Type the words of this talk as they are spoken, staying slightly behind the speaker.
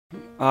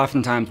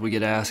Oftentimes we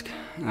get asked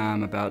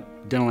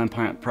about dental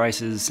implant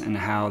prices and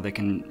how they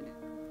can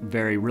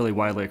vary really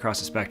widely across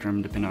the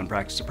spectrum depending on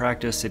practice to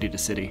practice, city to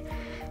city.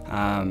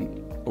 A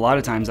lot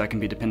of times that can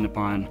be dependent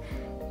upon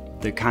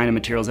the kind of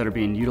materials that are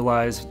being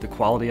utilized, the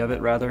quality of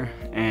it rather,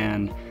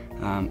 and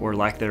or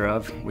lack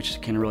thereof, which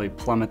can really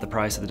plummet the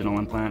price of the dental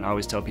implant. I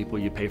always tell people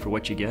you pay for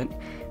what you get,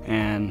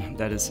 and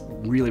that is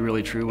really,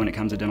 really true when it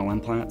comes to dental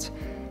implants.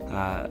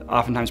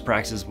 Oftentimes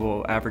practices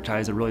will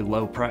advertise a really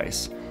low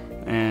price,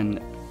 and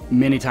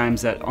many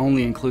times that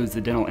only includes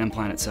the dental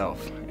implant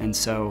itself. And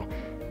so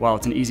while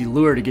it's an easy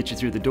lure to get you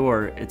through the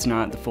door, it's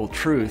not the full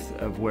truth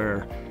of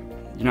where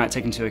you're not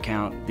taking into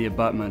account the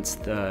abutments,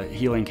 the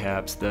healing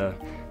caps, the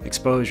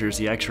exposures,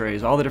 the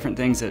x-rays, all the different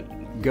things that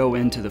go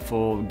into the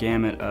full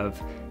gamut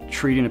of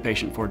treating a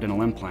patient for a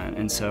dental implant.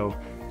 And so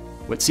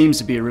what seems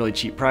to be a really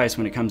cheap price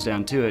when it comes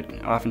down to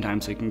it,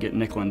 oftentimes they can get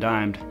nickel and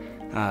dimed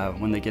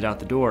when they get out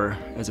the door,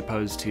 as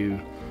opposed to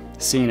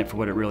seeing it for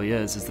what it really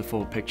is the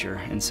full picture.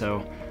 And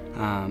so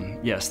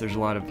yes, there's a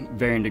lot of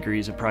varying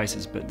degrees of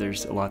prices, but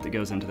there's a lot that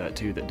goes into that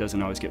too that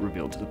doesn't always get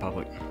revealed to the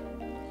public.